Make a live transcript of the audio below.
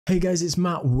Hey guys, it's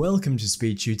Matt. Welcome to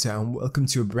SpeedTutor and welcome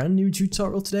to a brand new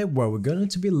tutorial today where we're going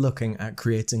to be looking at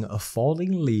creating a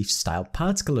falling leaf style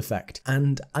particle effect.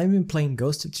 And I've been playing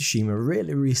Ghost of Tsushima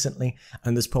really recently,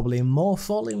 and there's probably more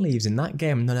falling leaves in that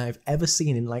game than I've ever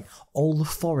seen in like all the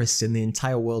forests in the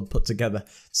entire world put together.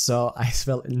 So I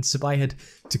felt inspired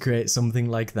to create something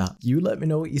like that. You let me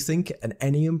know what you think, and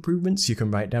any improvements you can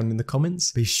write down in the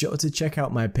comments. Be sure to check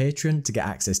out my Patreon to get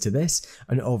access to this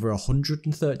and over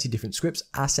 130 different scripts,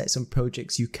 assets and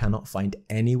projects you cannot find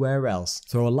anywhere else.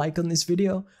 Throw a like on this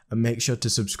video and make sure to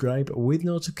subscribe with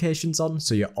notifications on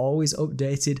so you're always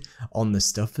updated on the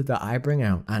stuff that I bring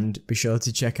out. And be sure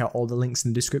to check out all the links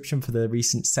in the description for the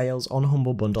recent sales on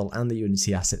Humble Bundle and the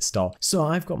Unity Asset Store. So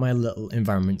I've got my little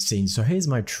environment scene. So here's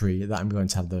my tree that I'm going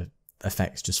to have the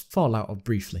effects just fall out of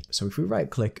briefly. So if we right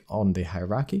click on the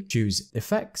hierarchy, choose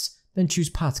effects, then choose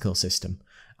particle system.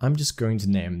 I'm just going to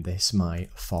name this my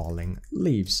falling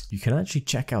leaves. You can actually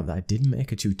check out that I did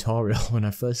make a tutorial when I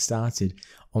first started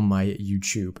on my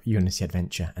YouTube Unity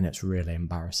adventure, and it's really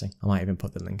embarrassing. I might even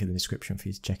put the link in the description for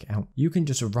you to check it out. You can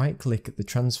just right click the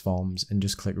transforms and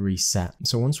just click reset.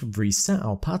 So once we've reset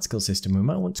our particle system, we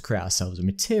might want to create ourselves a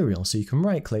material. So you can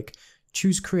right click,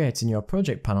 choose create in your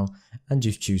project panel and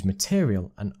just choose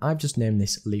material. And I've just named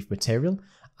this leaf material.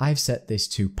 I've set this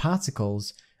to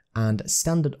particles and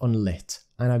standard unlit.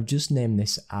 And I've just named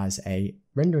this as a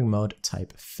rendering mode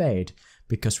type fade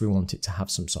because we want it to have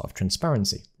some sort of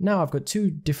transparency. Now I've got two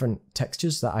different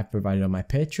textures that I've provided on my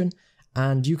Patreon,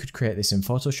 and you could create this in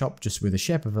Photoshop just with the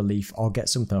shape of a leaf, or get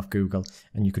something off Google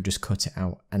and you could just cut it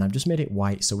out. And I've just made it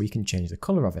white so we can change the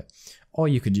color of it. Or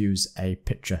you could use a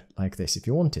picture like this if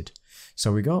you wanted.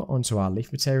 So we go onto our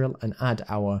leaf material and add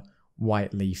our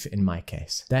white leaf in my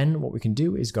case. Then what we can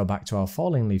do is go back to our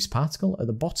falling leaves particle. At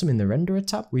the bottom in the renderer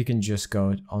tab, we can just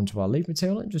go onto our leaf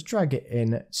material and just drag it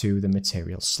in to the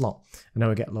material slot. And now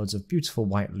we get loads of beautiful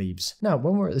white leaves. Now,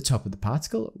 when we're at the top of the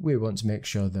particle, we want to make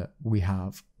sure that we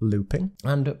have looping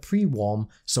and pre-warm.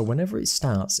 So whenever it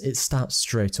starts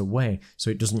straight away.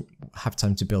 So it doesn't have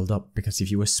time to build up, because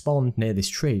if you were spawned near this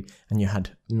tree and you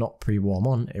had not pre-warm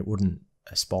on, it wouldn't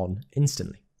spawn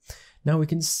instantly. Now we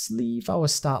can leave our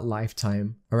start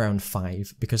lifetime around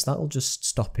 5 because that'll just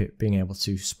stop it being able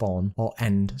to spawn or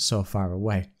end so far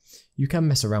away. You can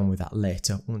mess around with that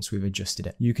later once we've adjusted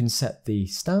it. You can set the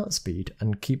start speed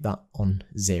and keep that on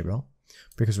 0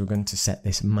 because we're going to set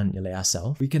this manually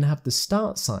ourselves. We can have the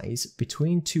start size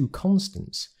between two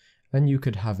constants, and you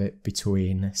could have it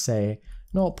between, say,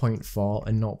 0.4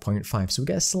 and 0.5. So we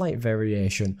get a slight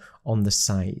variation on the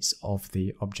size of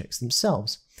the objects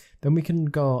themselves. Then we can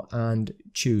go and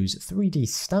choose 3D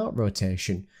start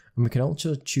rotation, and we can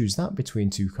also choose that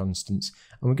between two constants.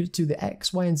 And we're going to do the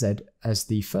X, Y, and Z as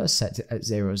the first set at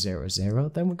 0, 0, 0.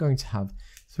 Then we're going to have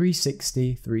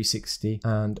 360, 360,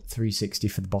 and 360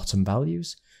 for the bottom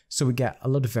values. So we get a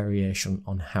lot of variation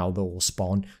on how they'll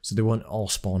spawn, so they won't all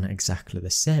spawn exactly the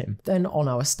same. Then on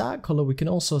our start color, we can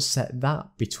also set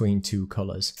that between two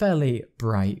colors, fairly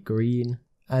bright green,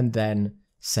 and then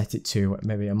set it to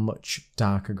maybe a much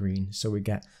darker green, so we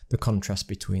get the contrast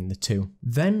between the two.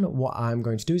 Then what I'm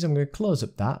going to do is I'm going to close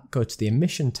up that, go to the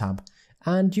emission tab,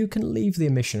 and you can leave the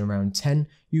emission around 10.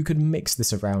 You can mix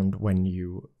this around when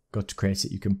you go to create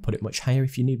it. You can put it much higher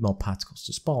if you need more particles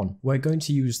to spawn. We're going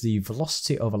to use the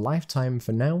velocity over lifetime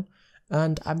for now,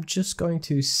 and I'm just going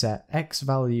to set X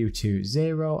value to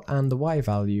 0 and the Y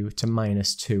value to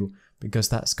 -2, because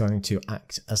that's going to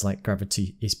act as like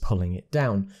gravity is pulling it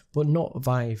down, but not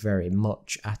by very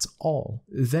much at all.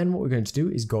 Then what we're going to do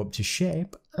is go up to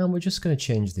shape, and we're just going to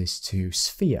change this to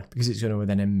sphere, because it's going to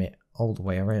then emit all the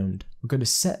way around. We're going to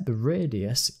set the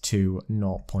radius to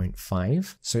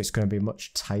 0.5, so it's going to be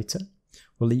much tighter.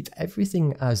 We'll leave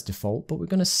everything as default, but we're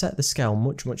going to set the scale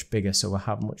much bigger, so we'll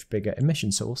have much bigger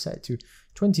emission. So we'll set it to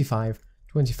 25,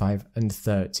 25 and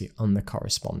 30 on the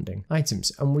corresponding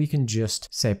items, and we can just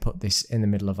say put this in the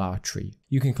middle of our tree.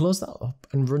 You can close that up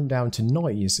and run down to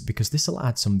noise, because this will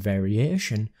add some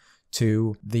variation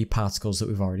to the particles that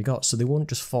we've already got, so they won't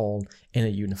just fall in a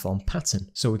uniform pattern.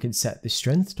 So we can set the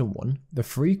strength to 1, the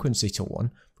frequency to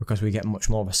 1, because we get much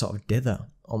more of a sort of dither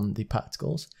on the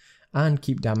particles, and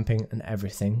keep damping and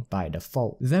everything by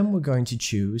default. Then we're going to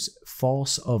choose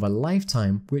force over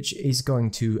lifetime, which is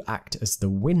going to act as the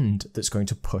wind that's going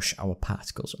to push our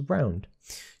particles around.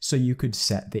 So you could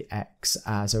set the X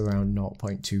as around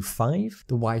 0.25,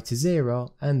 the Y to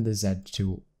 0, and the Z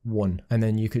to 1. And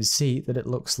then you can see that it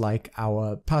looks like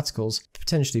our particles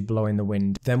potentially blowing the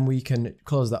wind. Then we can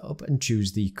close that up and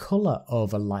choose the color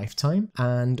over lifetime,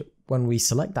 and when we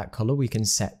select that color, we can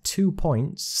set 2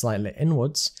 points slightly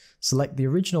inwards, select the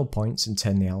original points and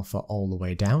turn the alpha all the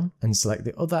way down, and select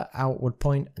the other outward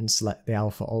point and select the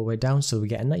alpha all the way down, so we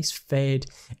get a nice fade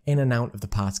in and out of the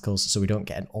particles so we don't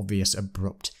get an obvious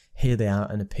abrupt here they are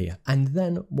and appear. And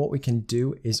then what we can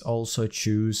do is also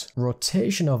choose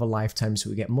rotation over lifetime, so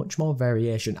we get much more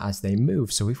variation as they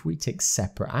move. So if we take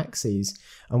separate axes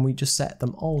and we just set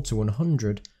them all to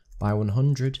 100 by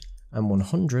 100 and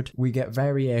 100, we get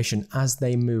variation as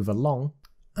they move along.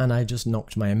 And I just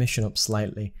knocked my emission up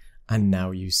slightly, and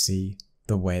now you see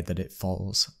the way that it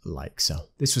falls like so.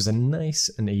 This was a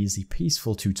nice and easy,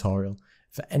 peaceful tutorial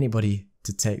for anybody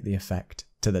to take the effect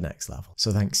to the next level.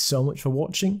 So thanks so much for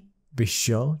watching. Be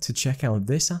sure to check out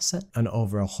this asset and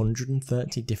over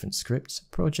 130 different scripts,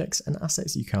 projects and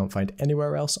assets you can't find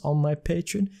anywhere else on my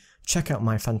Patreon. Check out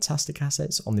my fantastic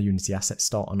assets on the Unity Asset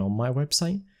Store and on my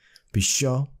website. Be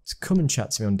sure to come and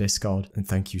chat to me on Discord, and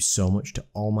thank you so much to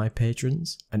all my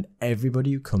patrons and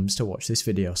everybody who comes to watch this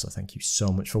video. So thank you so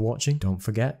much for watching. Don't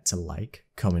forget to like,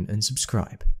 comment and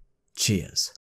subscribe. Cheers.